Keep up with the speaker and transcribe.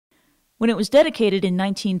When it was dedicated in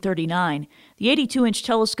 1939, the 82-inch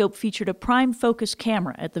telescope featured a prime focus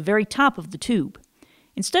camera at the very top of the tube.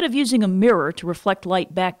 Instead of using a mirror to reflect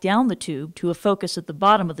light back down the tube to a focus at the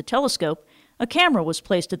bottom of the telescope, a camera was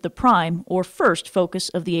placed at the prime, or first, focus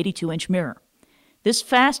of the 82-inch mirror. This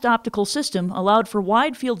fast optical system allowed for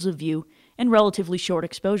wide fields of view and relatively short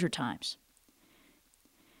exposure times.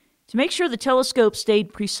 To make sure the telescope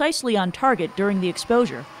stayed precisely on target during the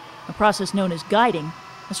exposure, a process known as guiding,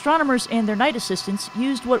 astronomers and their night assistants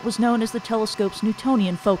used what was known as the telescope's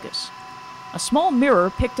Newtonian focus. A small mirror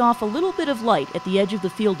picked off a little bit of light at the edge of the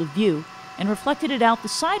field of view and reflected it out the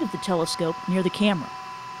side of the telescope near the camera.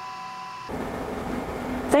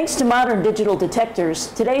 Thanks to modern digital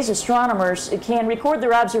detectors, today's astronomers can record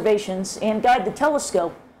their observations and guide the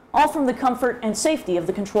telescope, all from the comfort and safety of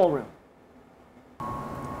the control room.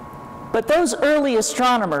 But those early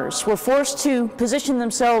astronomers were forced to position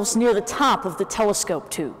themselves near the top of the telescope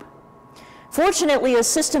tube. Fortunately, a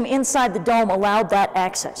system inside the dome allowed that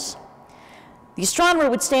access. The astronomer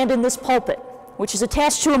would stand in this pulpit, which is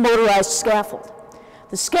attached to a motorized scaffold.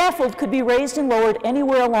 The scaffold could be raised and lowered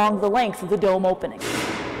anywhere along the length of the dome opening.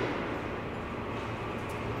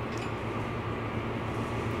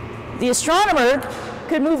 The astronomer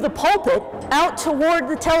could move the pulpit out toward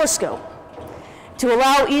the telescope to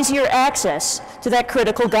allow easier access to that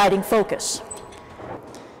critical guiding focus.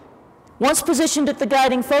 Once positioned at the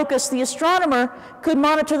guiding focus, the astronomer could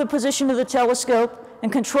monitor the position of the telescope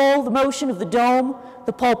and control the motion of the dome,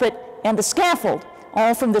 the pulpit, and the scaffold,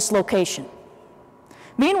 all from this location.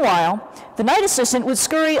 Meanwhile, the night assistant would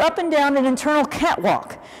scurry up and down an internal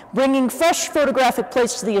catwalk, bringing fresh photographic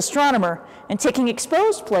plates to the astronomer and taking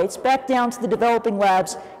exposed plates back down to the developing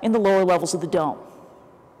labs in the lower levels of the dome.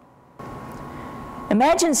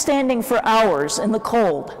 Imagine standing for hours in the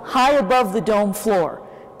cold, high above the dome floor,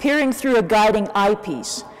 peering through a guiding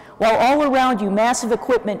eyepiece, while all around you massive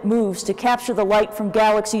equipment moves to capture the light from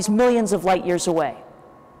galaxies millions of light years away.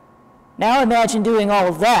 Now imagine doing all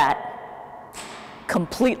of that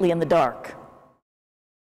completely in the dark.